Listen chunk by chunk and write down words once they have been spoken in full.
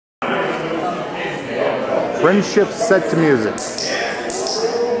Friendship set to music.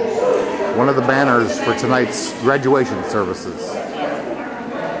 One of the banners for tonight's graduation services.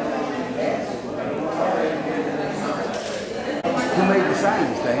 Who made the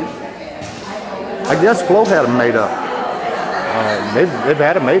signs, Dan? I guess Flo had them made up. They've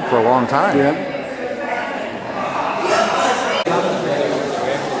had them made for a long time. Yeah.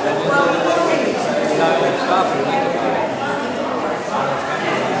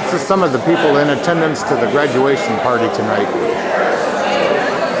 This is some of the people in attendance to the graduation party tonight.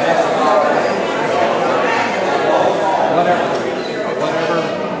 Whatever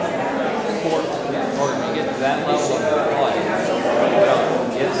sport or you get to that level of play,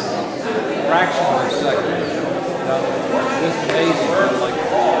 it's fractions of a second. It's just amazing. Like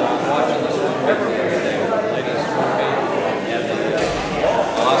watching the swim meet the other day, ladies swim meet, and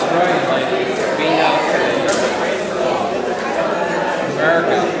the Australian ladies beat out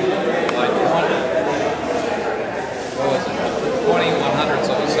America by 20/100ths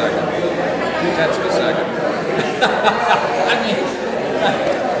of a second, 2/10 of a second. I mean,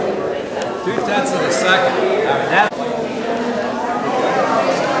 2/10 of a second. I mean, that's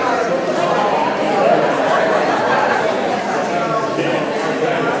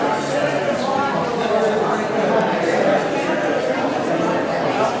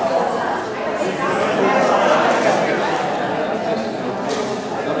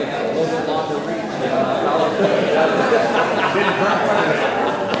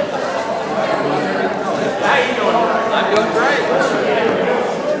I'm doing great.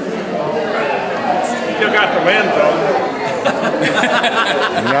 Still got the lens on.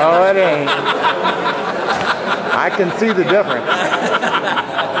 No, it ain't. I can see the difference.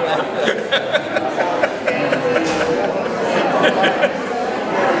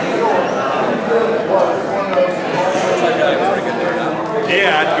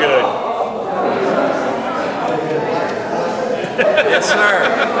 Yeah, that's good. Yes, sir.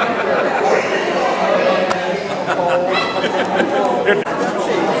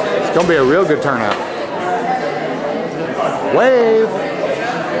 It's going to be a real good turnout. Wave!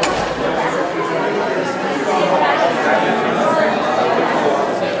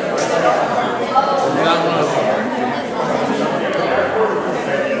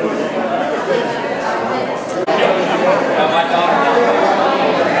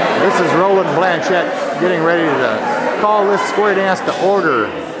 This is Roland and Blanchette getting ready to call this square dance to order.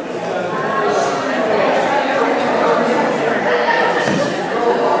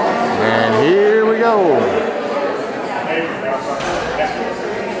 And here we go.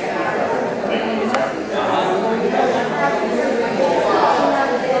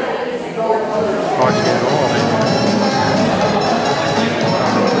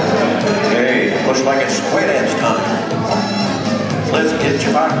 Hey, looks like it's square dance time. Let's get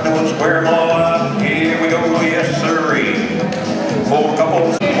your back to a square ball up. Here we go, yes sirree. 4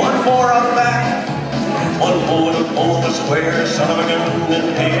 couples, 1 more on the back. 1 more on the square, son of a gun,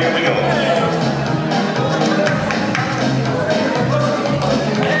 and here we go.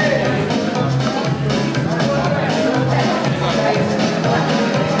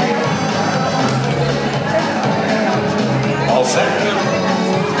 All set.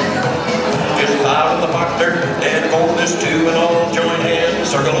 Just out of the factor, and hold this 2 and all join hands.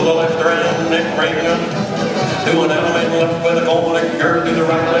 Circle to the left around, neck ring up. Do an element left with a corner curve to the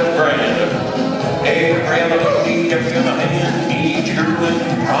right, left grand. Every other lady, if you're the hand, need your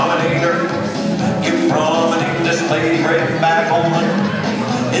promenader. You promenade this lady right back home.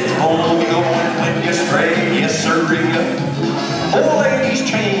 It's home you go when you stray, yes sirree. 4 ladies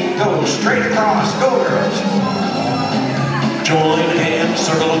chain, go straight across, go girls. Join hands,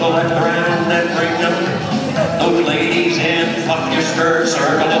 circle to the left around, that ring up. Those ladies in, fluff your skirt,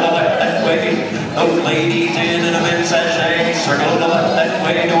 circle to the left that way. Those ladies in a mid sachet, circle to the left that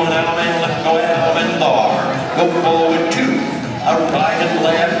way. Do an element, left, go element, bar. Go forward 2, a right and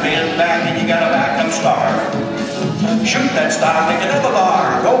left, bend back, and you got a backup star. Shoot that star, take another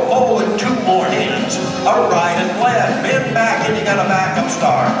bar. Go forward 2 more hands, a right and left, bend back, and you got a backup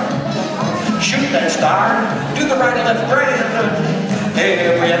star. Shoot that star, do the right and left grand.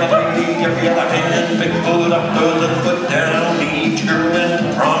 Every other lady, every other hand, big foot up, a little foot down, each girl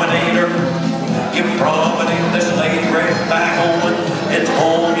in promenader. You promenade this lady right back home. It's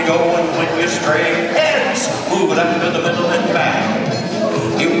home you go, and when you stray, hands, move it up to the middle and back.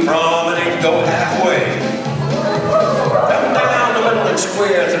 You promenade, go halfway. Come down the middle and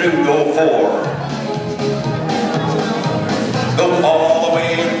square through, go 4. Go all the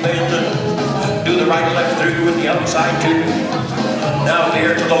way and then do the right and left through with the outside 2. Now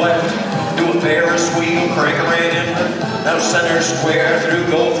here to the left, do a Ferris wheel, crank a right in. Now center square through,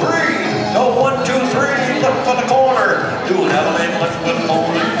 go 3. Go 1, 2, 3, look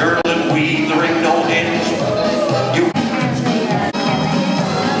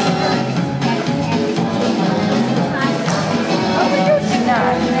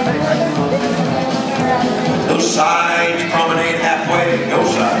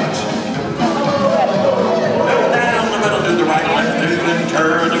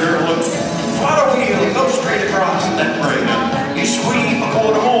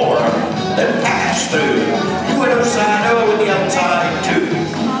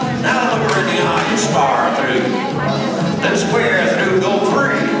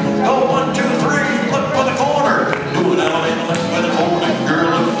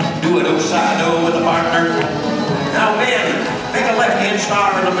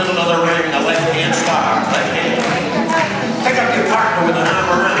star in the middle of the ring, the left-hand star, left hand. Pick up your partner with an arm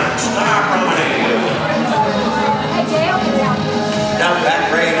around, star promenade. Now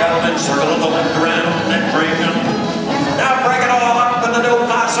back right element, circle of the left around, then bring them. Now break it all up in the do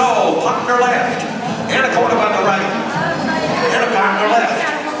paso, partner left, and a quarter on the right, and a partner left.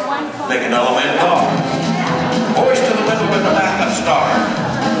 Make an element off. Boys to the middle with the backup star.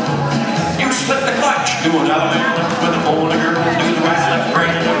 You split the clutch, do an element with a boy and a girl, do the right left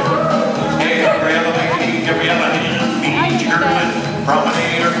bring them. Hey, every element, each element, each girl,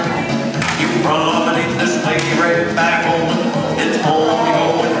 promenader. You promenade this lady right back home. It's home you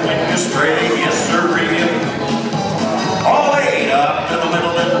go and when you're straight, yes sir, all eight up to the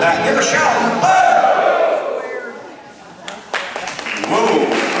middle and back. Give a shout. Whoa!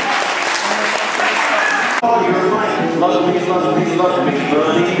 All your life, love me,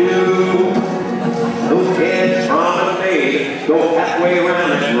 money do. Those kids promenade, go halfway around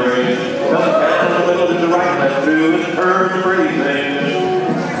this ring. Come down the middle to the right, left through and turn everything.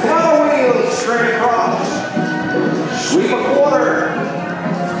 Flower wheels straight across. Sweep a quarter.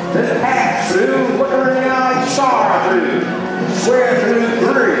 Then pass through, look her in the eye, star through. Square through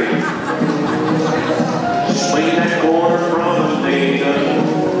three. Swing that corner from the nation.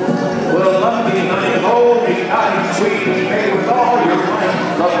 Well, love me, honey, hold me tight, sweet, and pay with all your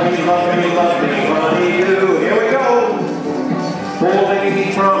might. Love me, honey, do. Here we go. Full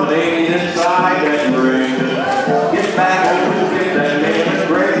lady promenade inside that ring. Get back over, get that man a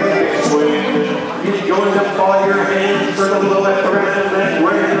great swing. You join up all your hands, circle the left around that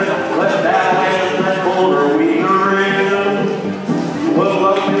ring. Let that land that corner we ring. Well,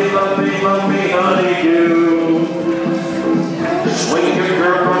 love me, honey, do. Swing your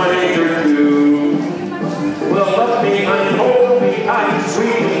girl promenade or two. Well, love me, honey, hold me tight,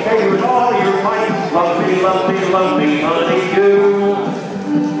 sweet, and pay with all your might. Love me, honey, do.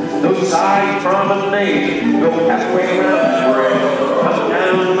 Those side promenade, go halfway around the ring. Come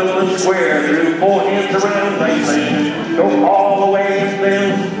down the middle of the square, through four hands around, they sing. Go all the way and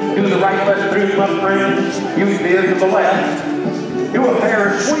then do the right, left through, my friends. You veer to the left, do a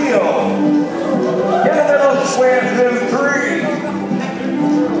Ferris wheel. Get a little square through three.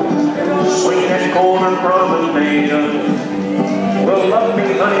 Swing that corner promenade. Well, love me,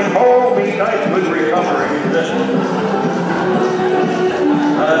 honey, hold me tight with recovery.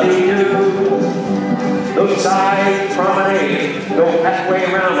 Honey, do. Those sides promenade, go halfway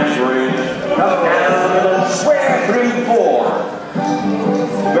around that ring. Come down the middle, square through four.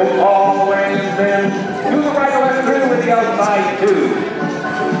 Go all the way and then do the right left through with the outside two.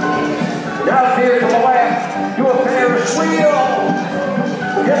 Now here to the left, do a Ferris wheel.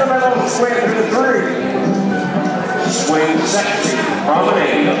 Get the middle, square through three. Swing sexy,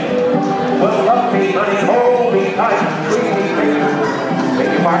 promenade. Well, love me, honey, hold me tight, treat me big.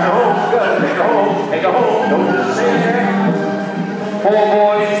 Take your partner home, good, take her home, don't just stay there. Four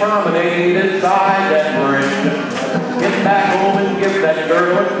boys promenade inside that ring. Get back home and give that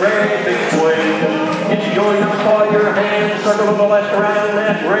girl a great big swing. Get joined up all your hands, circle the left around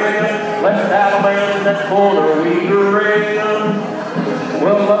that ring. Left Alabama in that corner, we ring.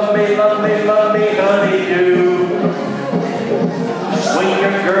 Well, love me, honey, do. Swing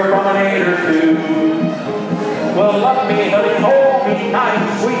your girl promenade or two. Well, love me, honey, hold me tight,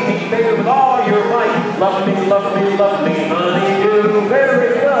 sweetie, baby, with all your might. Love me, honey, do.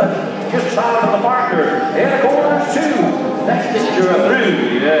 Very good. Just out of the marker. And corners two. That's it, you're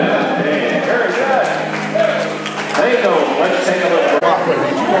through. Yeah, very good. There you go. Let's take a little break.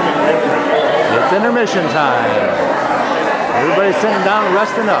 It's intermission time. Everybody's sitting down,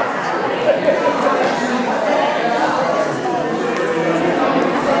 resting up.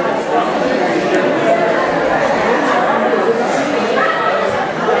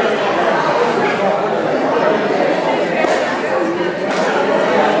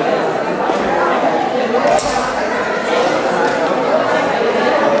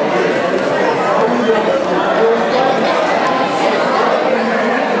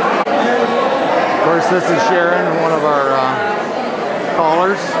 This is Sharon, one of our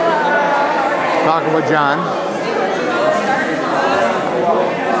callers, talking with John.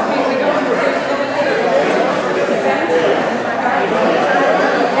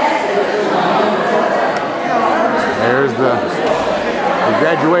 There's the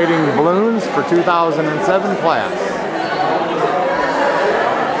graduating balloons for 2007 class.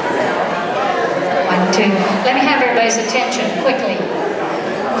 1, 2. Let me have everybody's attention quickly.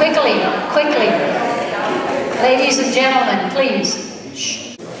 Quickly. Ladies and gentlemen, please.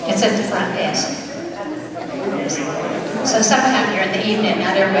 Shh. It's at the front desk. So sometime during the evening,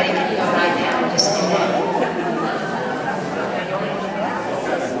 not everybody can go right now and just do that.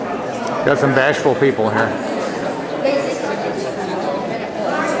 Got some bashful people here.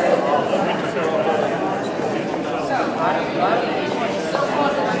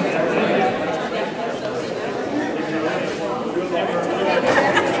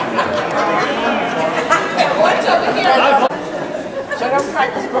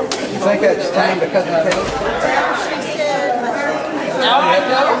 You think that's time to cut the cake?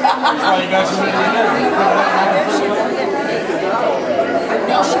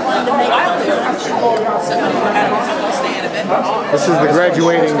 This is the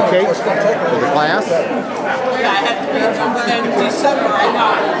graduating cake for the class.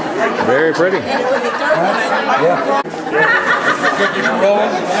 Very pretty. Yeah.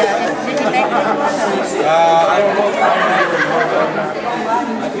 Roland? I don't know.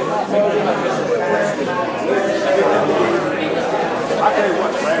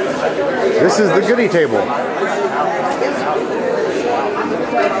 This is the goodie table.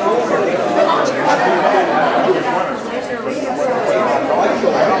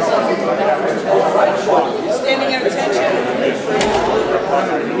 Standing at attention.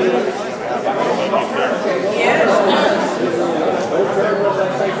 Yes.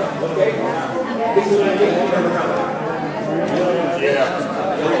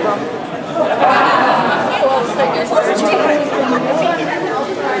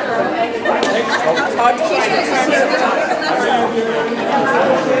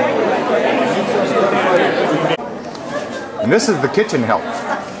 And this is the kitchen help.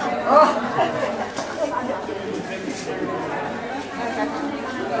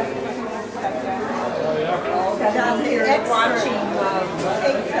 Down here watching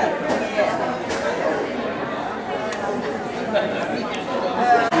cake cut.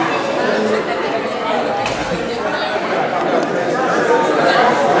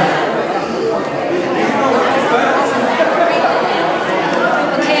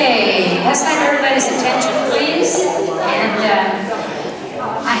 Okay, let's have everybody's attention, please. And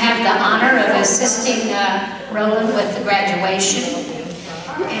I have the honor of assisting Roland with the graduation.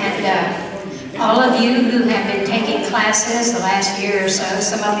 And all of you who have been taking classes the last year or so,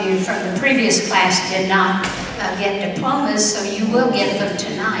 some of you from the previous class did not get diplomas, so you will get them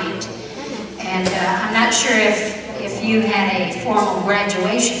tonight. And I'm not sure if you had a formal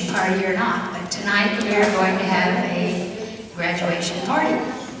graduation party or not, but tonight we are going to have a graduation party.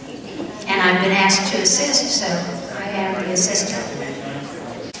 And I've been asked to assist, so I am the assistant.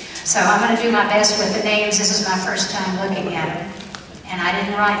 So I'm going to do my best with the names. This is my first time looking at them, and I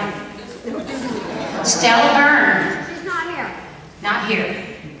didn't write them. Stella Byrne. She's not here. Not here.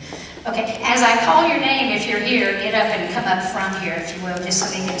 Okay, as I call your name, if you're here, get up and come up front here, if you will, just so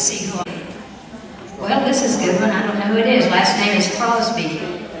they can see who I am. Well, this is a good one. I don't know who it is. Last name is Crosby.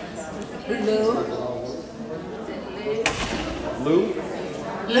 Lou. Lou?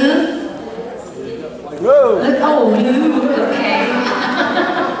 Lou? Lou. Oh, Lou. Okay.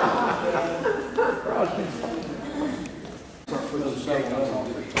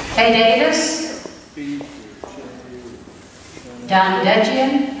 Faye Davis. Don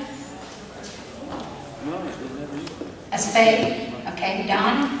Dudgeon. That's Faye. Okay,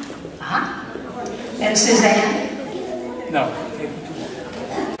 Don. And Suzanne. No.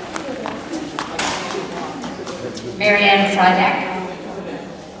 Marianne Friedak.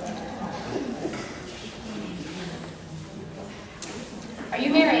 Are you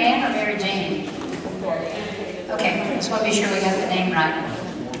Mary Ann or Mary Jane? Okay, just want to be sure we got the name right.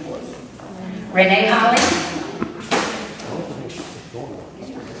 Renee Holly.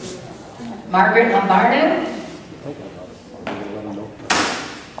 Margaret Lombardo.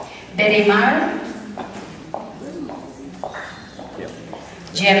 Betty Meyer.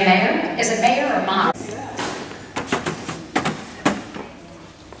 Jim Mayer. Is it Mayer or Meyer?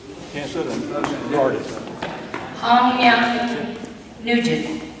 Can't sit in the artist. Hong Young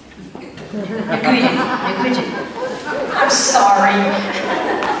Nugent. Nguyen. I'm sorry.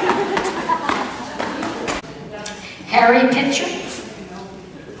 Harry Pitcher.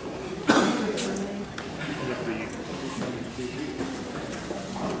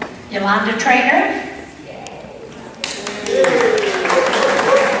 Yolanda Trainer.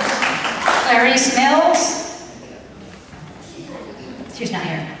 Clarice Mills. She's not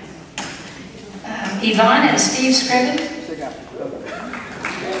here. Yvonne and Steve Scriven.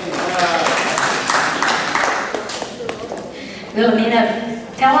 Wilhelmina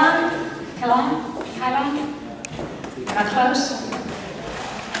Pellon. Am I close?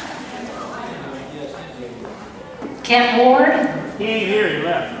 Ken Ward. He ain't here, he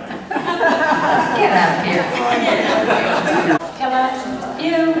left. Get out of here. Hello,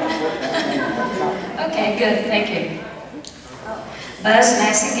 you. Okay, good, thank you. Buzz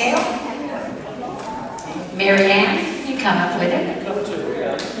Massingale. Marianne, you come up with it.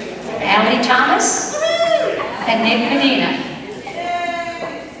 Allie Thomas and Nick Medina.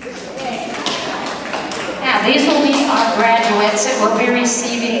 Now, these will be our graduates that will be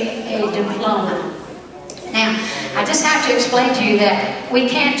receiving a diploma. Now, I just have to explain to you that we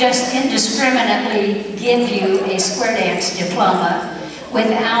can't just indiscriminately give you a square dance diploma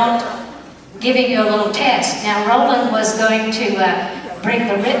without giving you a little test. Now, Roland was going to bring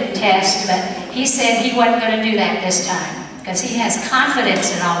the written test, but he said he wasn't going to do that this time because he has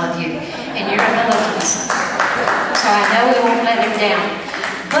confidence in all of you and your abilities. So I know we won't let him down.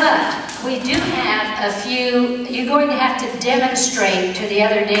 But we do have a few, you're going to have to demonstrate to the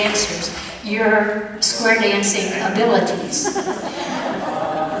other dancers your square dancing abilities.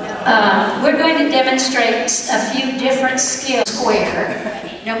 We're going to demonstrate a few different skills. Square,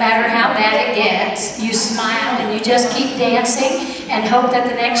 no matter how bad it gets, you smile and you just keep dancing and hope that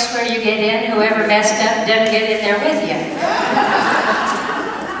the next square you get in, whoever messed up doesn't get in there with you.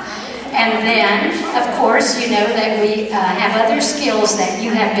 And then, of course, you know that we have other skills that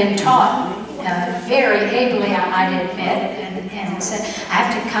you have been taught very ably, I might admit. And so I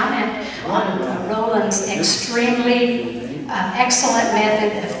have to comment on Roland's extremely excellent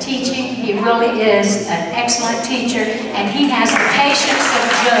method of teaching. He really is an excellent teacher, and he has the patience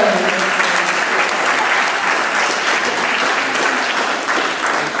of Job.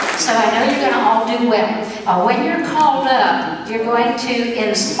 So I know you're going to all do well. When you're called up, you're going to,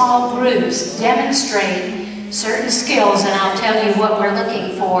 in small groups, demonstrate certain skills, and I'll tell you what we're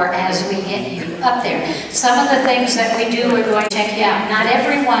looking for as we get you up there. Some of the things that we do, we're going to check you out. Not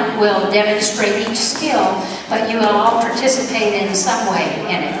everyone will demonstrate each skill, but you will all participate in some way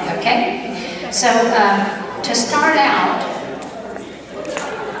in it, okay? So, to start out,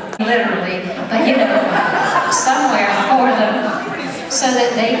 literally, but you know, somewhere for them, so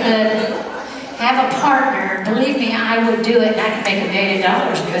that they could have a partner. Believe me, I would do it, and I could make $1 million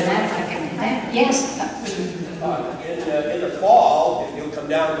doing that if I could do that. Yes? In the fall, if you'll come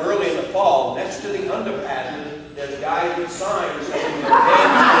down early in the fall, next to the underpasses, there's guys with signs saying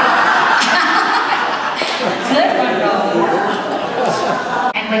Good one,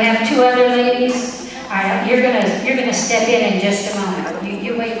 and we have 2 other ladies. All right, you're gonna step in just a moment.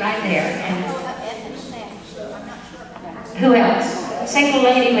 You wait right there. And who else? Single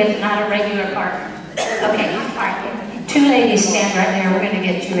lady with not a regular partner. Okay, all right. 2 ladies stand right there. We're gonna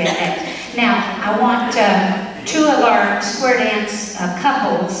get you in next. Now, I want 2 of our square dance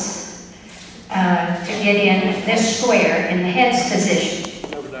couples to get in this square in the heads position.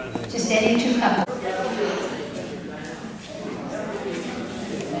 Just any 2 couples.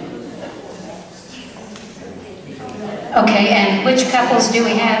 Okay, and which couples do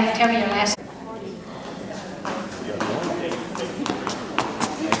we have? Tell me your last name.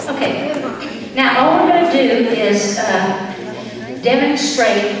 Okay, now all we're going to do is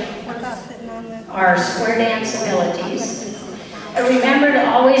demonstrate our square dance abilities. Remember to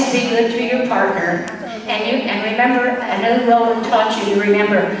always be good to your partner, and remember, I know Roland taught you to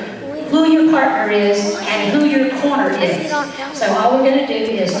remember who your partner is and who your corner is. So all we're going to do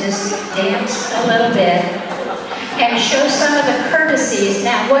is just dance a little bit and show some of the courtesies.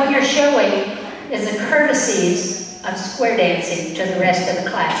 Now what you're showing is the courtesies of square dancing to the rest of the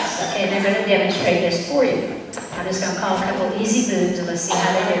class. Okay, and they're going to demonstrate this for you. I'm just going to call a couple easy moves and let's see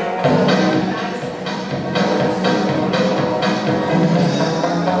how they do.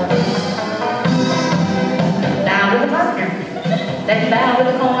 Bow to the partner. Then bow to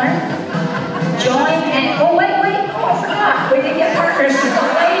the corner. Join and, oh wait, oh I forgot. We didn't get partners with the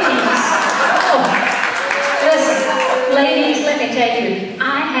ladies. Oh, listen, ladies, let me tell you,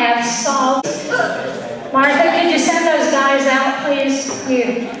 I have solved. Martha, could you send those guys out, please?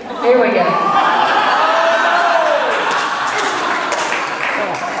 Here we go.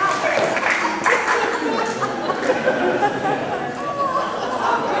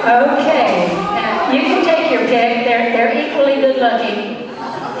 Okay, now you can take your pick. They're equally good looking,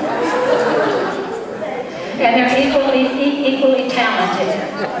 and they're equally talented.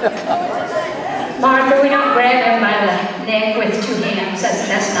 Martha, we don't grab them by the neck with 2 hands.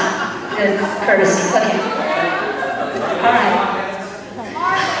 That's not good courtesy. Okay. All right.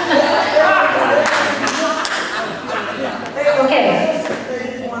 Okay.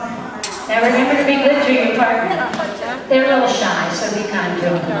 Now remember to be good to your partner. They're a little shy, so be kind to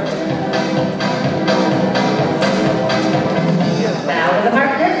them. Bow to the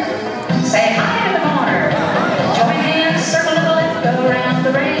partner. Say hi to the corner. Join hands, circle to the left, go around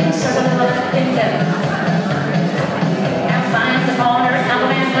the ring, circle to the left, and go. Now find the corner,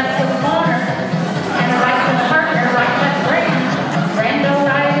 elbow left to the corner, and right to the partner, right, left, grand. Grand, go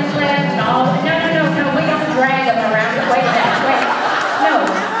right and left, no, we don't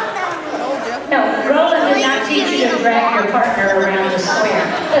drag your partner around the square.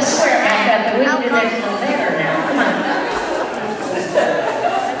 Let's square back up, and we can do this from there now. Come on.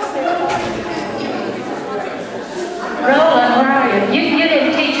 Roland, where are you? You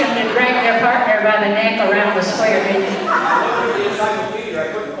didn't teach them to drag their partner by the neck around the square, did you?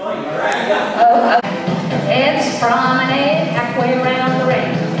 Oh, okay. Heads promenade halfway around the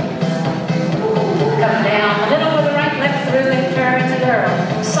ring. Come down a little with the right, left through and turn the girl.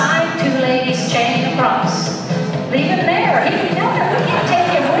 Side, two ladies chain across. Leave him there. He can't take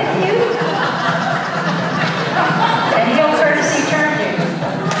him with you. And he'll courtesy turn you.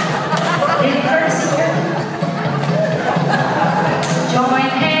 Did he courtesy turn? Join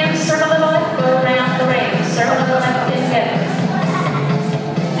hands, circle to the left, go around the ring. Circle to the left and together.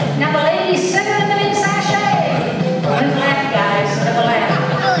 Now the ladies center in the mid sachet. To the left, guys, to the left.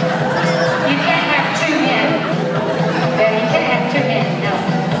 You can't have two men. Yeah, you can't have two men, no.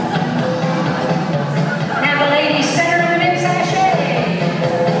 Now the ladies center in the mid sachet.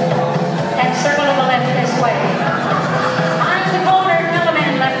 And circle to the left this way. Find the corner, another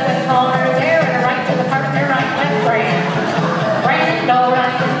man left with the corner there, and right to the partner, right, left, grand. Grand, go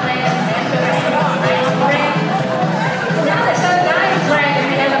right to the left, and to the right, grand. Now this other guy is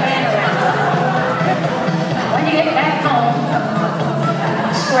dragging the other man around. When you get back home,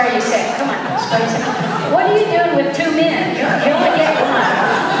 square you say, come on, square you say, what are you doing with two men? You only get one.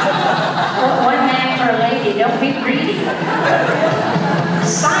 One man per lady, don't be greedy.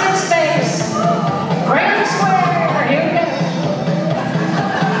 Side space, grand square, here we go.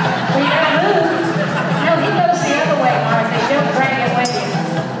 Well, you gotta move. No, he goes the other way, Martha, don't drag him with you.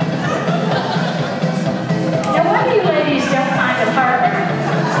 Now, why do you ladies don't find a partner?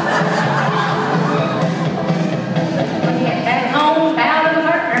 When you get back home, bow to the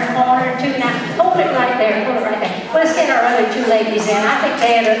partner, corner two. Now, hold it right there, hold it right there. Let's get our other two ladies in. I think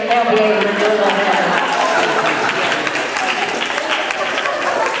they'll be able to do a little better.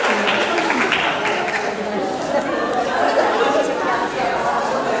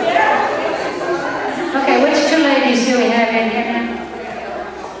 Okay, which two ladies do we have in here now?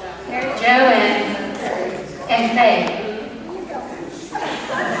 Joe and Faye.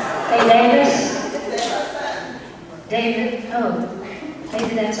 Faye Davis? David, oh,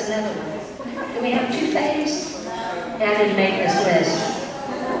 maybe that's another one. Do we have two Fays? Yeah, I didn't make this list.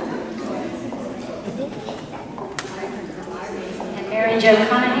 And Mary Jo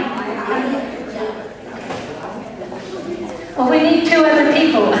Connie? Well, we need two other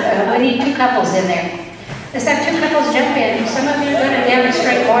people. We need two couples in there. Let's have two couples jump in. Some of you are going to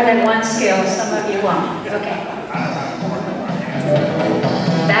demonstrate more than one skill. Some of you won't. Okay.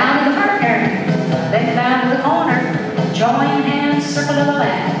 Bow to the partner. Then bow to the corner. Join hands, circle to the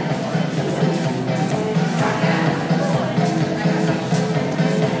left.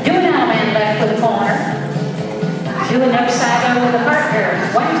 Do an element left with the corner. Do an upside down with the partner.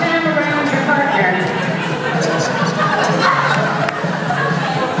 One time around your partner.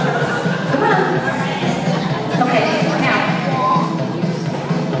 Come on. Okay, now.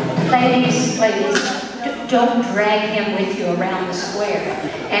 Ladies, don't drag him with you around the square.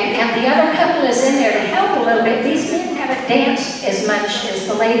 And the other couple is in there to help a little bit. These men haven't danced as much as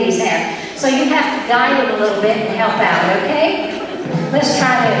the ladies have. So you have to guide them a little bit and help out, okay? Let's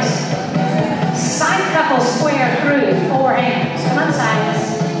try this. Side couple square through, four hands. Come on, sides.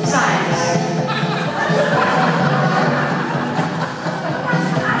 Sides.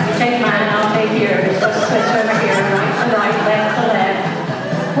 You take mine, I'll take yours. Let's switch over here. Right to right, left to left.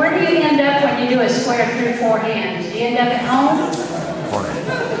 Where do you end up when you do a square through four hands? Do you end up at home?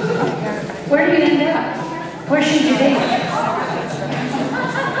 Where do you end up? Where should you be?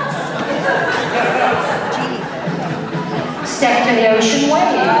 Step to the ocean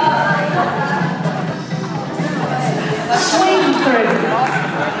wave. Swing through.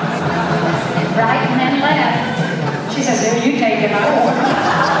 Right and then left. She says, "There, you take it out."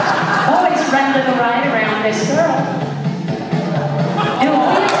 Always run to the right around this girl. Do a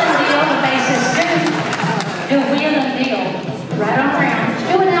wheel and deal, the faces too. Do a wheel and deal. Right on around.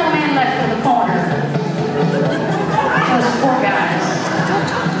 Do an element left to the corner. Those poor guys.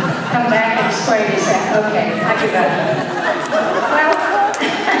 Come back and square yourself. Okay, I give up. Well,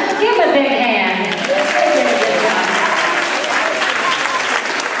 give them a big hand. They did a good job.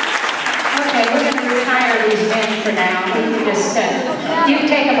 Okay, we're going to retire these men for now. You just, you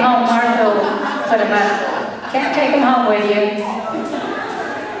take them home, Martha will put them up. Can't take them home with you.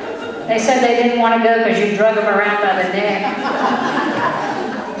 They said they didn't want to go because you drug them around by the neck.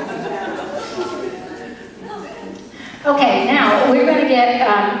 Okay, now we're going to get,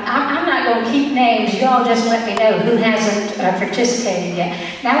 I'm not going to keep names. You all just let me know who hasn't participated yet.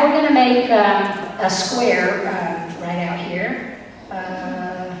 Now we're going to make a square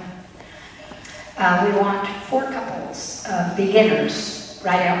We want 4 couples of beginners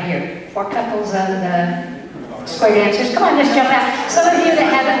right out here. 4 couples of the square dancers. Come on, just jump out. Some of you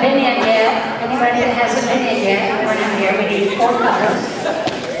that haven't been in yet, anybody that hasn't been in yet, come on out here. We need 4 couples.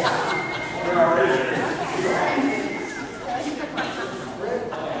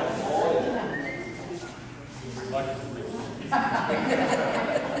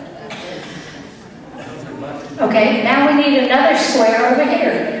 Okay, now we need another square over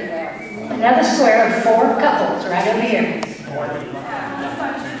here. Another square of 4 couples right over here.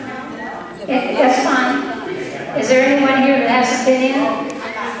 That's fine. Is there anyone here that hasn't been in?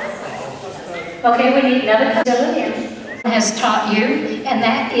 Okay, we need another couple in. Has taught you, and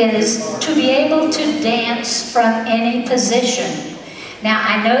that is to be able to dance from any position. Now,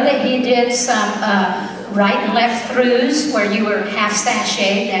 I know that he did some right and left throughs where you were half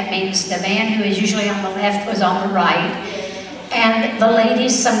sashayed. That means the man who is usually on the left was on the right. And the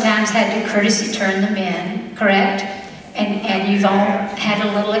ladies sometimes had to courtesy turn them in, correct? And you've all had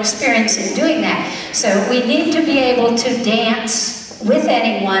a little experience in doing that. So we need to be able to dance with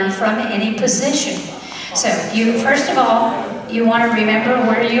anyone from any position. So you, first of all, you want to remember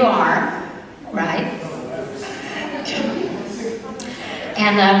where you are, right?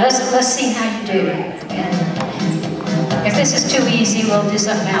 And let's see how you do. And if this is too easy, we'll do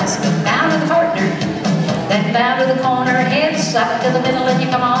something else. But bow to the partner. Then bow to the corner, hips up to the middle, and you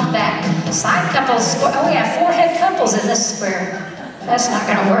come on back. Side couples, oh yeah, 4 head couples in this square. That's not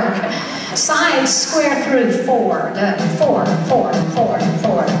going to work. Sides square through 4. 4, 4, 4,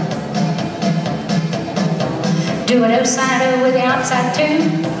 4. Do an O-side O with the outside 2.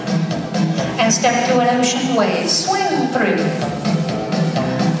 And step to an ocean wave. Swing through.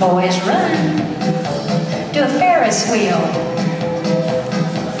 Boys run. Do a Ferris wheel.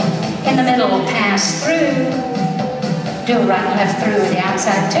 In the middle, pass through. Do a right and left through with the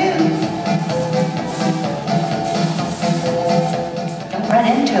outside 2. Don't run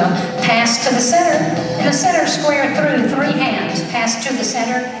into them. Pass to the center. In the center, square through, 3 hands. Pass to the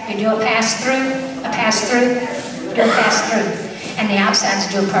center. You do a pass through, do a pass through. And the outsides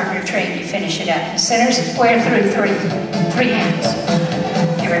do a partner trade. You finish it up. The center's square through, 3 hands.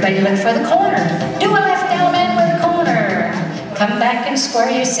 Everybody look for the corner. Do a left element with the corner. Come back and square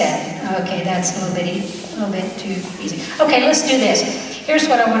your set. Okay, that's a little bit too easy. Okay, let's do this. Here's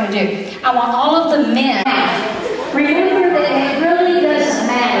what I want to do. I want all of the men. Remember that it really doesn't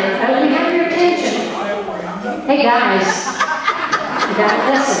matter. Do we have your attention? Hey guys, you gotta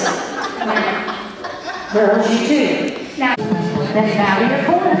listen. Girls, you too. Now, then bow to your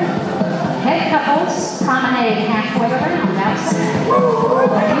corner. Head couples promenade halfway around outside.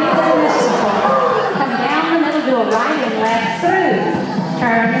 Come down the middle, do a right and left through.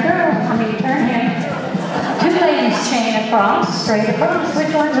 Turn him. 2 ladies chain across, straight across.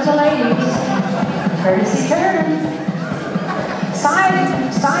 Which ones are the ladies? Courtesy turn.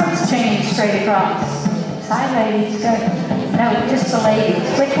 Sides chain straight across. Side ladies, good. No, just the ladies.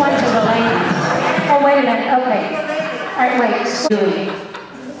 Which ones are the ladies? Oh, wait a minute, okay. All right, wait.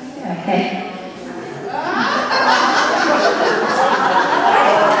 Okay.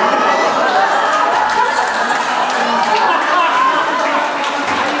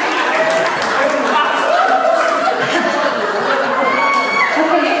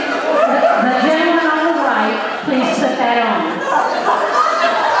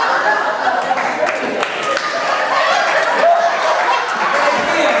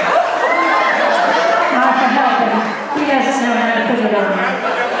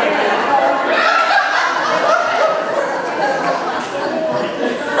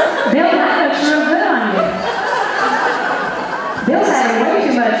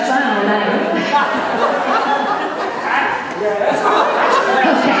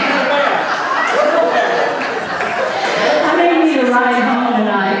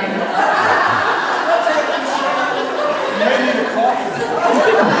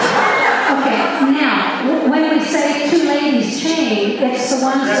 It's the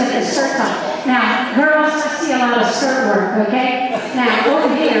ones with the skirt on. Now, girls, I see a lot of skirt work, okay? Now,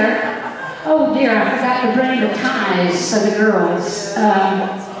 over here, oh dear, I forgot to bring the ties for the girls.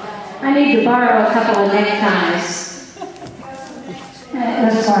 I need to borrow a couple of neckties.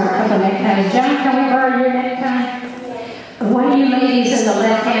 Let's borrow a couple of neckties. John, can we borrow your necktie? One of you ladies in the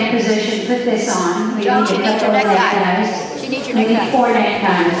left-hand position, put this on. John, you need your necktie. You need your necktie. We need 4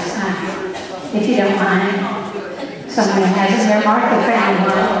 neckties, if you don't mind. Somebody has it. Their Martha family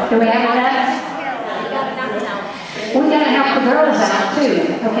one. Do we have enough? We got to help the girls out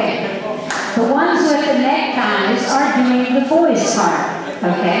too. Okay. The ones with the neckties are doing the boys' part.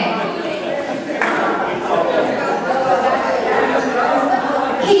 Okay.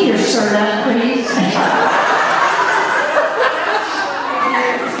 keep your skirt up, please.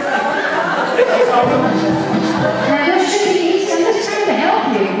 Now this should be easy. I'm just trying to help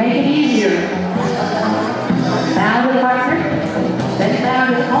you, make it easier. Bow to the partner, then bow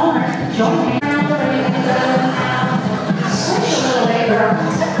to the corner. Join around the ring. Switch a little bit, girl.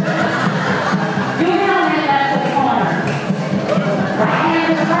 Do it on that left to the corner. Right hand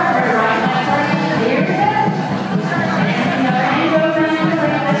to the partner, right left ring. Here we go. And the other hand goes around the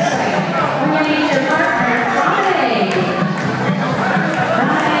ring this way. We're going to need your partner. Right.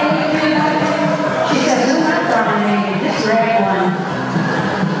 She says, who's not throwing me? This red one.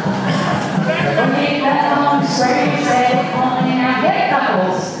 Okay, that long, square your head, only now hip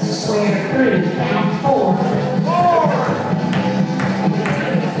couples. Square through, down 4.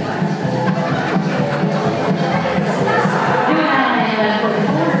 Do now and left with the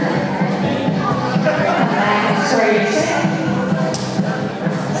corner. Come back and square your head.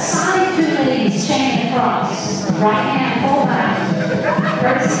 Side 2 ladies, chain across. Right hand, pull back.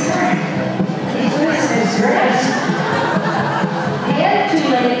 Courtesy turn. He's losing his dress. The other 2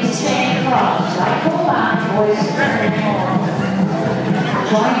 ladies chain across. Right pull back, boys turn.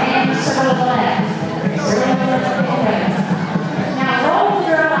 Join hands, circle to the left. Circle to the left. Now roll the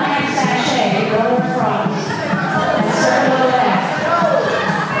girl behind sachet, roll across. And circle to the left.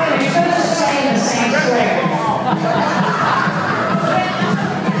 You're supposed to stay in the same square.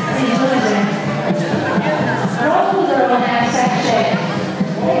 He's losing. Roll the girl behind sachet.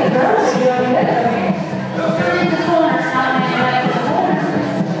 Hey, the girls are doing good. Turn in the corner, not man left in the corner.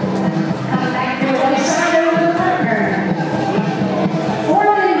 Come back to the right side over the partner.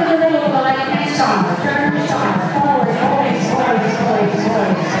 Forward into the middle of the left hand stomper. Turn the stomper. Forward, always, always, always,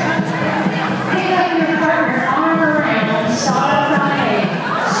 always. Pick up your partner, arm around, start right.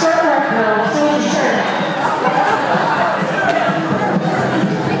 Circle up, girl, sew the shirt.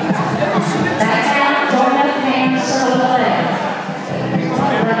 Back out, join up hands, circle to the left.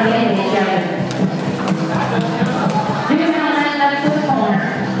 Running into each other. Do now that left to the corner.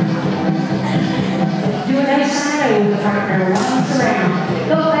 Do it other side over the partner. Once around.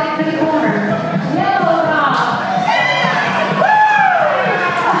 Go back to the corner. Yellow rock.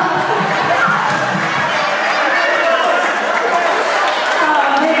 Oh,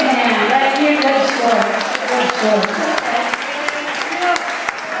 big man. That's you. Good score. Good score.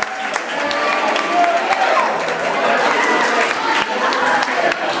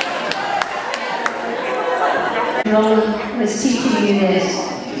 Roland was teaching you this.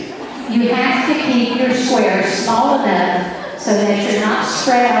 You have to keep your square small enough so that you're not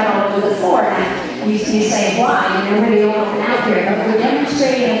spread out all over the floor. Now, you say, why? You know, really open out here. But we're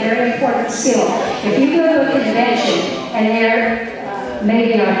demonstrating a very important skill. If you go to a convention and there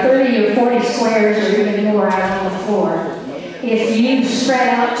maybe are 30 or 40 squares or even more out on the floor, if you spread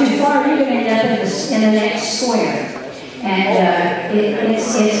out too far, you're going to end up in the next square. And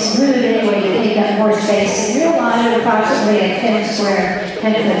it's good anyway to take up more space. In real life, approximately a 10-foot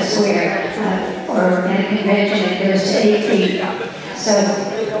square, or in a convention it goes to 8 feet. So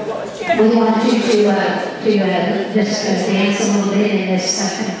we want you to just dance a little bit in this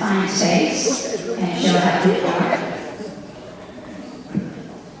confined space and show how to do it.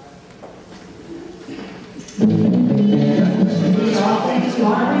 These are all things you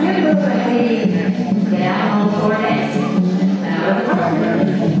want to remember when we get out on the floor dancing. Now the partner,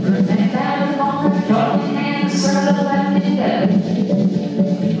 and down the corner, join hands, circle to the left and go.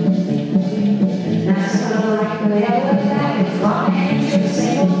 Now circle to the right, go the other way back, and drop hands to a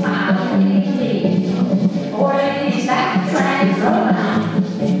single file, lead. 4 ladies back, track, roll out.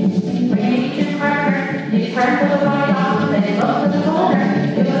 When you meet your partner, you turn to the right off, then look to the corner,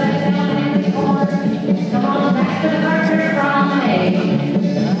 do that down in the corner. Come on back to the partner from A.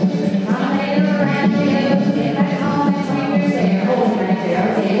 From A to the round, get back home and when you're there. Hold right there,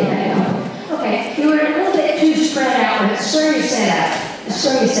 okay, now. Okay, you were a little bit too spread out, but square your set up.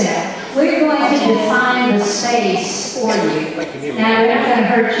 Square your set up. We're going to define the space for you. Now, they're not going to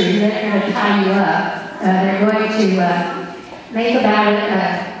hurt you, they're going to tie you up. They're going to make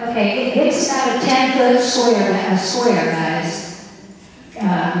about, okay, it's about a 10-foot square, guys.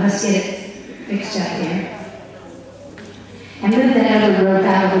 Let's get it fixed up here. And move that other rope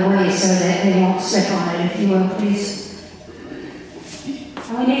out of the way so that they won't slip on it, if you will, please.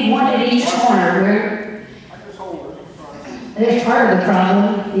 And we need one at each corner. There's part of the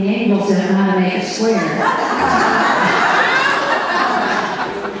problem. The angles don't know how to make a square.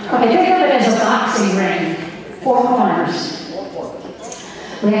 Okay, think of it as a boxing ring. 4 corners.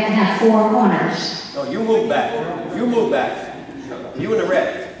 We have to have 4 corners. No, you move back. You move back. You in the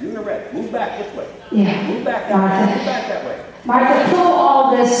red. You in the red. Move back this way. Yeah. Move back that way. Move back that way. Martha, pull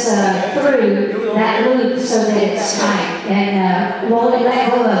all this through that loop so that it's tight, and Roland, let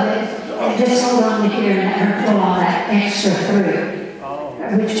go of it, and just hold on to here and let her pull all that extra through.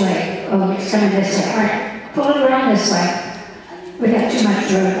 Which way? Oh, it's coming this way. All right, pull it around this way. We got too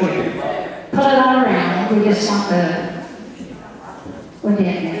much road here. Pull it all around. We just want the. We're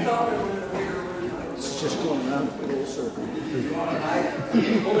getting it. It's just going around a little circle.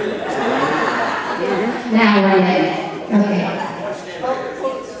 Now we're getting it. Okay.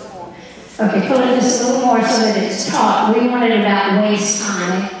 Okay, pull it just a little more so that it's taut. We want it about waist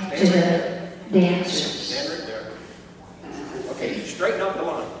high to the dancers. Okay, straighten up the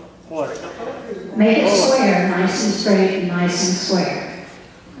line. Make it square, nice and straight and nice and square.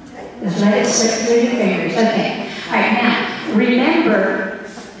 Just let it slip through your fingers. Okay. All right, now, remember,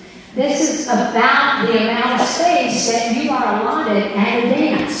 this is about the amount of space that you are allotted at a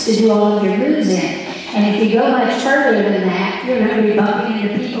dance to do all of your moves in. And if you go much further than that, you're going to be bumping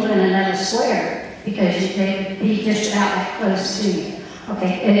into people in another square because they would be just about that close to you.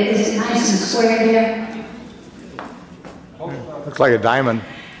 Okay, is it nice and square there? Looks like a diamond.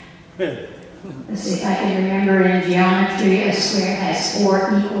 Let's see if I can remember in geometry, a square has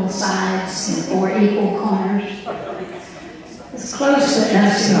 4 equal sides and 4 equal corners. It's close, but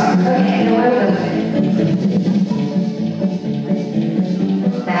not smart. Okay, no, we're good.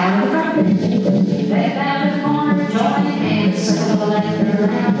 Down the front. Back down the corner, join hands, circle the left and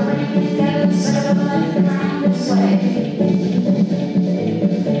around, bring it together, circle the left and around this way.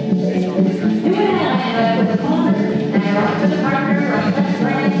 Do it now, hand up with the corner, and right to the partner, right left,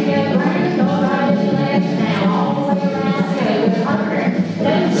 right together, right, go right and left, now all the way around, go with the partner.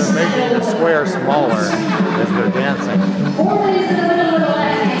 They're making the square smaller as they're dancing. 4 ways to the middle of the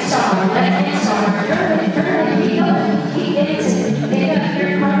left-hand star, turn it, keep going, keep dancing, pick up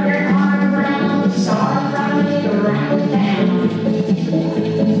your partner, arm around, star right, around and down.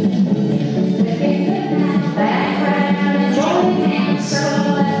 Pick it down, back round, and join hands,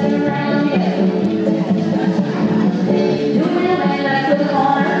 circle left and around, yeah. Do it and left to the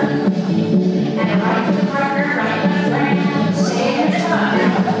corner, and right to the partner, right, left, round, stay in the spot.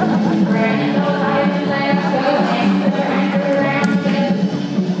 Round, go right and left, go anchor around, yeah.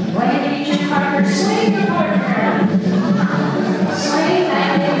 When you each partner, swing your partner. Swing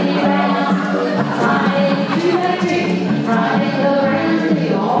that baby round. Friday, 2 by 2. Friday, go round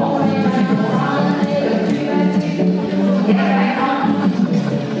 2. All the way around. Friday, go 2 by 2. Get back on.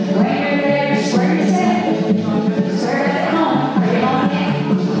 When you're there, square your set. Square it at home. Are you on it?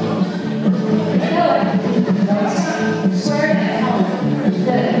 Good. Square it at home.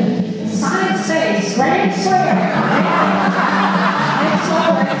 Good. Side space. Right square. Next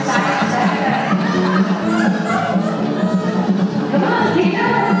forward. Side side. Come on, keep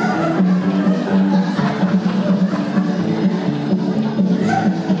going.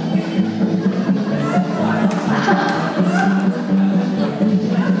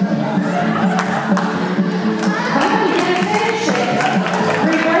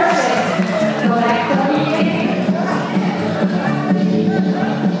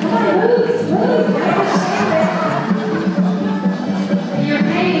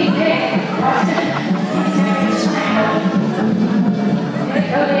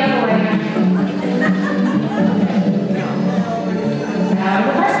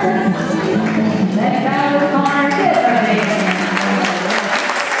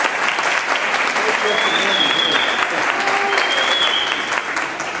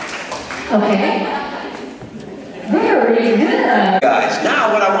 Okay. Very good. Guys,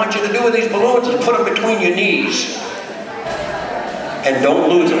 now what I want you to do with these balloons is put them between your knees. And don't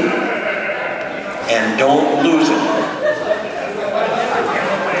lose them. And don't lose them.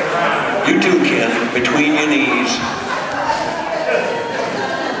 You too, Ken, between your knees.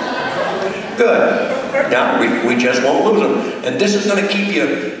 Good. Now, we just won't lose them. And this is going to keep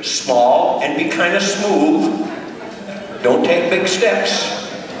you small and be kind of smooth. Don't take big steps.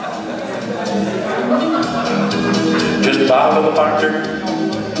 Just bow to the partner.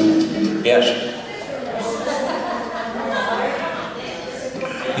 Yes.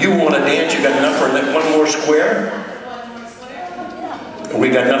 You want to dance, you got enough for one more square? We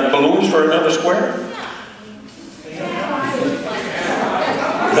got enough balloons for another square?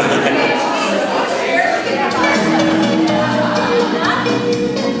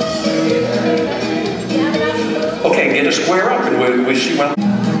 Okay, get a square up and we'll see what...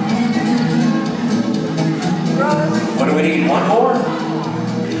 What do we need? One more?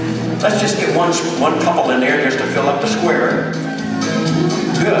 Let's just get one couple in there just to fill up the square.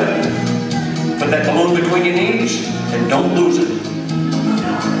 Good. Put that balloon between your knees and don't lose it.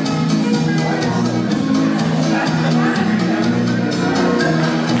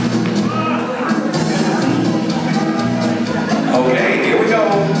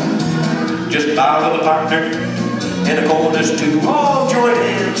 just bow to the partner, and the corners too. All join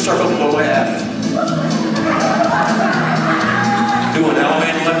hands, circle to the left. Do an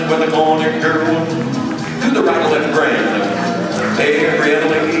element left with a corner girl. Do the right left grand. Every other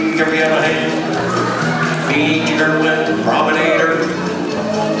lady, every other hand. Meet your girl and promenade her.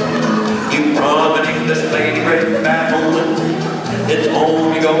 You promenade this lady right back home. It's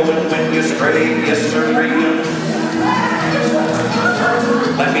home you go when you stray, yes sir.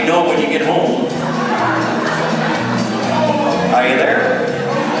 Let me know when you get home. Are you there?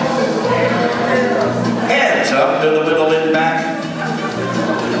 Heads up to the middle and back.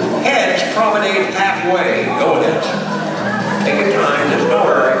 Heads promenade halfway. Go ahead. Take your time, there's no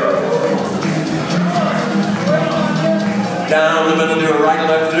hurry. Down the middle, do a right,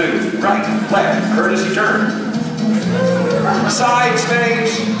 left through. Right, left, courtesy turn. Side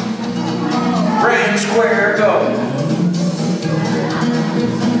stage. Grand square, go.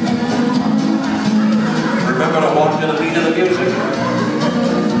 Remember to walk to the beat of the music.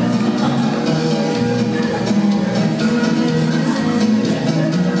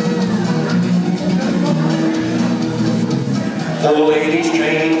 The lady's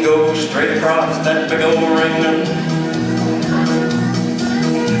chain goes straight across that big old ring.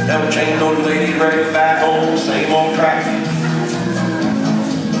 Now chain those ladies right back on the same old track.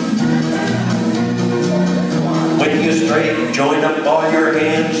 When you straight, join up all your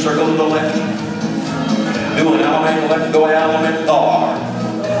hands, circle to the left. Do an element left, go element R.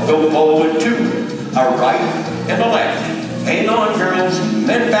 Go forward two, a right and a left. Hang on girls,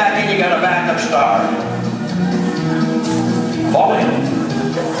 then back and you got a backup star. Fall in.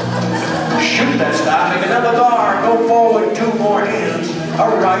 Shoot that star, make another bar. Go forward, two more hands. A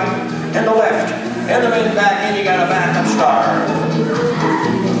right and a left. And then back and you got a backup star.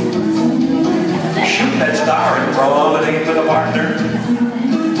 Shoot that star and promenade with a partner.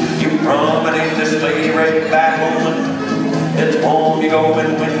 You promenade this lady right back home. It's home you go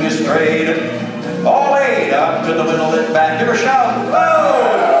when you straight. All eight up to the middle and back. Give her a shout.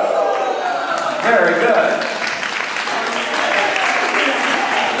 Whoa! Very good.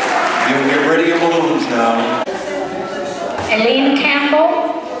 You can get rid of your balloons now. Eileen Campbell.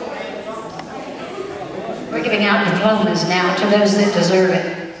 We're giving out diplomas now to those that deserve it.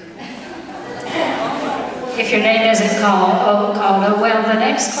 If your name isn't called, oh well, the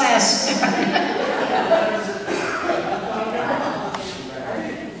next class.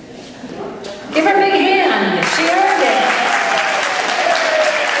 Give her a big hand. She earned it.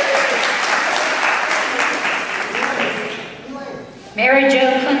 Mary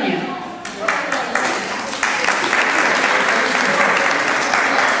Jo Cunha.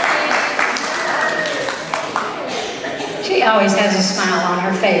 She always has a smile on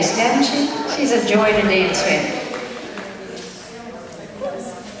her face, doesn't she? She's a joy to dance with.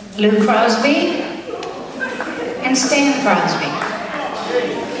 Lou Crosby and Stan Crosby.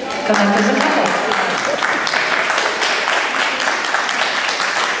 Come up as a couple.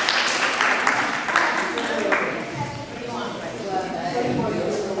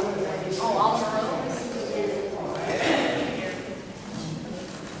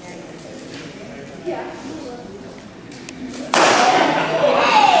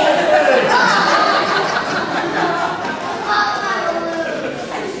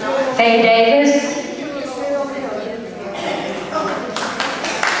 Faye Davis.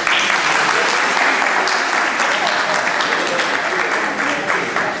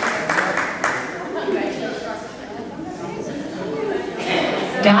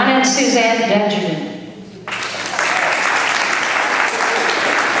 Don and Suzanne Dudgeon.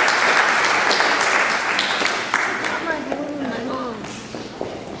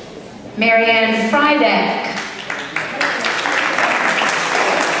 Marianne Frydack.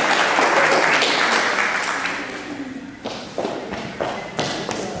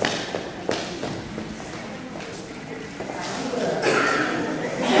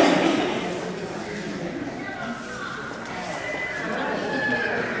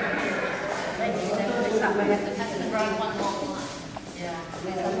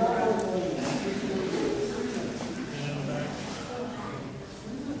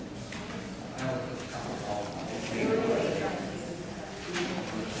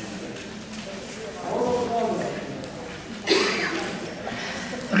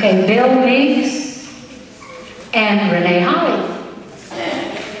 Okay, Bill Meeks and Renee Holly.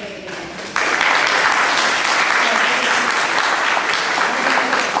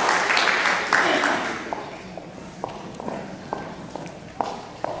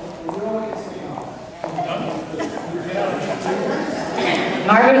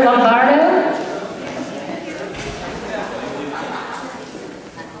 Margaret Lombardo.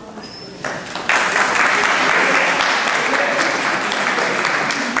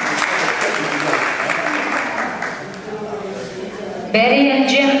 Betty and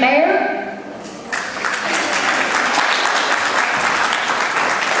Jim Mayer.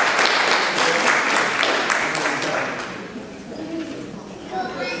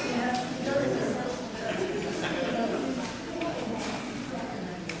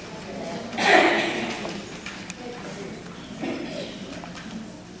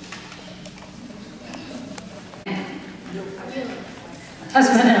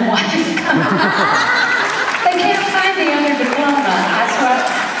 Husband and wife. They can't find the other diploma. That's what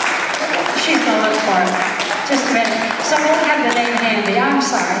she's gonna look for. Just a minute. Someone have the name handy. I'm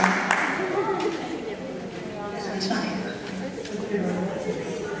sorry. This one's not here.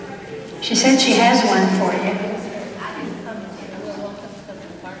 She said she has one for you.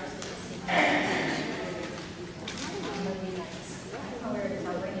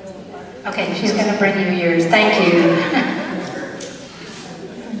 Okay, she's gonna bring you yours. Thank you.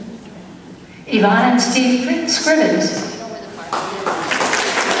 Yvonne and Steve Scrivens.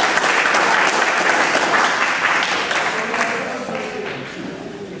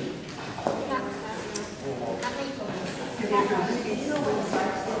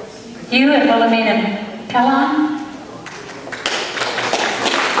 You and Wilhelmina Pellon.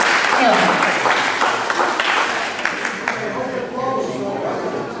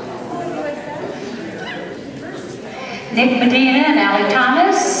 Nick Medina and Allie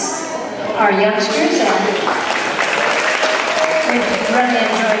Thomas. Our youngsters, and we've really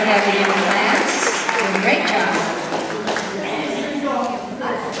enjoyed having you in class. Doing a great job.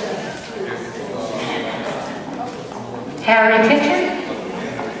 Harry Pitcher.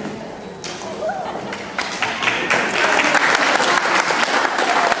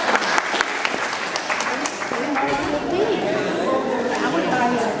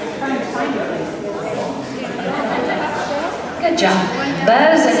 Good job.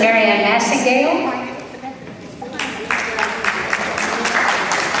 Buzz and Marianne Massingale.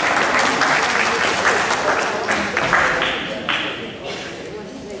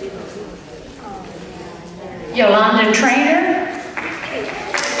 Yolanda Trainer.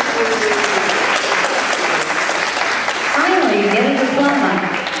 Finally, you get a diploma.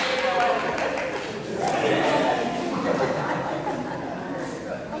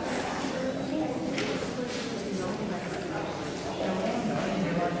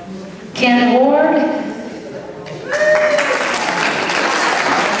 Ken Ward.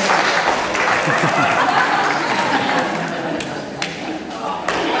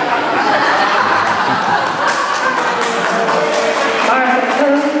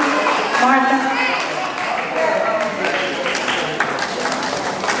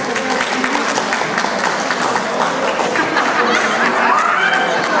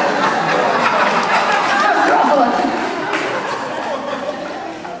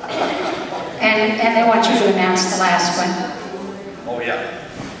 And they want you to announce the last one. Oh, yeah.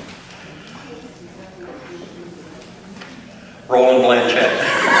 Roland Blanchette.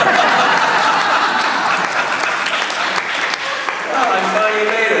 Well, I finally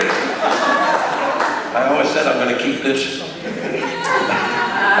made it. I always said I'm going to keep this.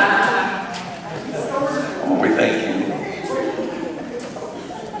 Oh, we thank you.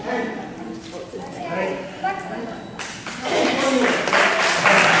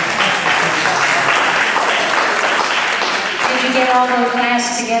 Get all the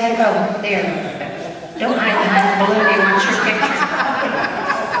class together. Oh, there. Don't hide behind the balloon. He wants your picture.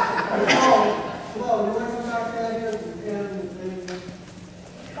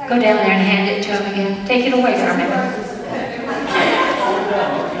 Go down there and hand it to him again. Take it away from him.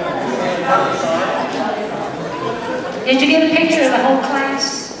 Did you get a picture of the whole class?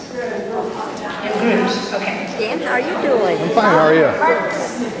 In groups. Okay. Dan, how are you doing? I'm fine. How are you?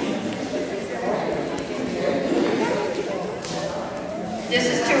 This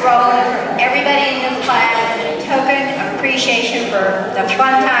is to Roland, everybody in this class, a token of appreciation for the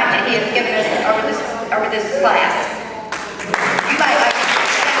fun time that he has given us over this class. You might like to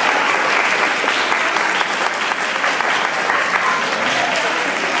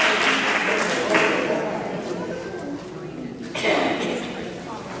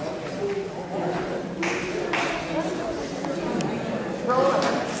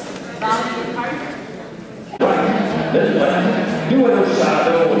You went upside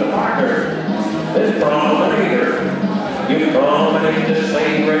down with a partner. Then promenade. You promenade this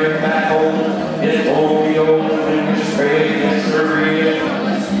lady right back home. It's Romeo and straight and surreal.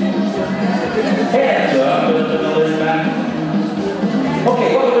 Heads up and back. Okay,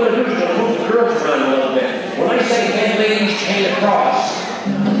 what we're going to do is going to move the girls around a little bit. When I say head ladies, chain across.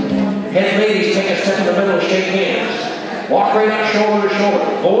 Head ladies, take a step in the middle and shake hands. Walk right up shoulder to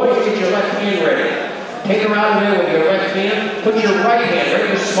shoulder. Boys, get your left hand ready. Take her out of there with your left hand. Put your right hand right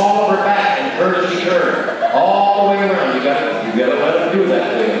in the small of her back and courtesy turn. All the way around. You gotta let her do that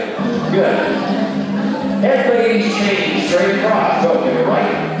thing. Good. Head ladies change straight across. Go to the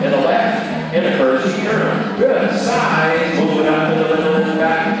right and the left and a courtesy turn. Good. Side. Moving up to the middle and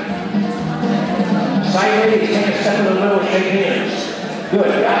back. Side ladies, take a step in the middle, shake hands.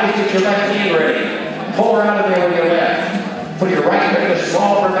 Good. Guys, get your left hand ready. Pull her out of there with your left. Put your right hand in the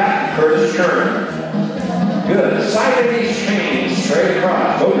small of her back, courtesy turn. Good. Side ladies change straight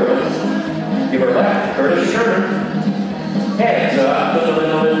across. Go girls. Give her left, courtesy turn. Heads up to the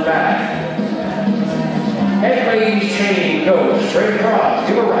middle and back. Head ladies change, go straight across.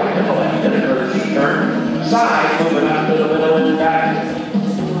 Give her right and the left, and a courtesy turn. Side, moving up to the middle and back.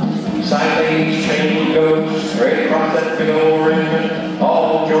 Side ladies change, go straight across that big old ring.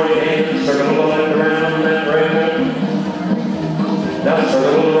 All join hands, circle the left around that ring. Now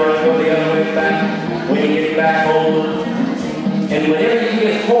circle around, go the other way back. When you get back home, and whenever you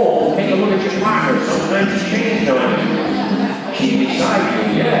get home, take a look at your partner. Sometimes it's changed on you. She's beside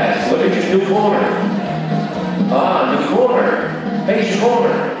you, yes. Look at your new corner. Ah, new corner. Face your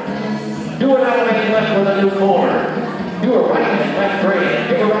corner. Do an outrage left with a new corner. Do a right and left brain.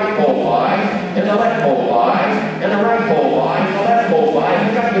 Give a right pole by, and the left pole by, and the right pole by, and the left pole by.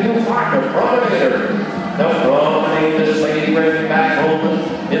 You got your new partner. Promenade her. Now promenade this lady right back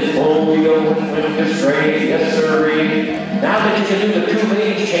home. It's home we go, with straight. Yes, sirree. Now that you can do the two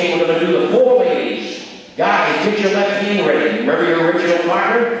ladies chain, we're going to do the four ladies. Guys, get your left hand ready. Remember your original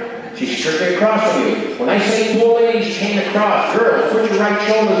partner? She's strictly across from you. When I say four ladies chain across, girls, put your right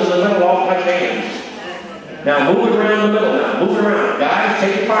shoulders in the middle, all touch hands. Now move it around the middle now. Move it around. Guys,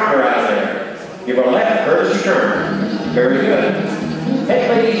 take your partner out of there. Give her left, courtesy turn. Very good. Head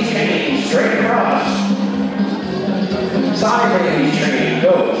ladies chain straight across. Side ladies chain,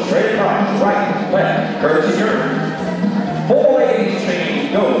 go straight across. Right, left, courtesy turn. Four ladies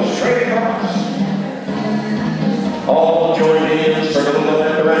chain, go straight across. All join hands, circle the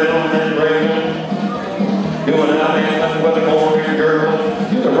left around and bring them. Do an out and left with a corner, girl.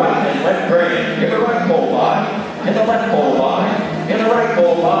 Do the right and left bring. Give the right pole by, and the left pole by, and the right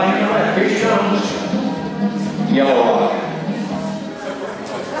pole by, and the left. Here she comes. Yellow rock.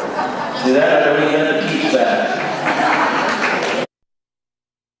 See that? I don't even have to teach that.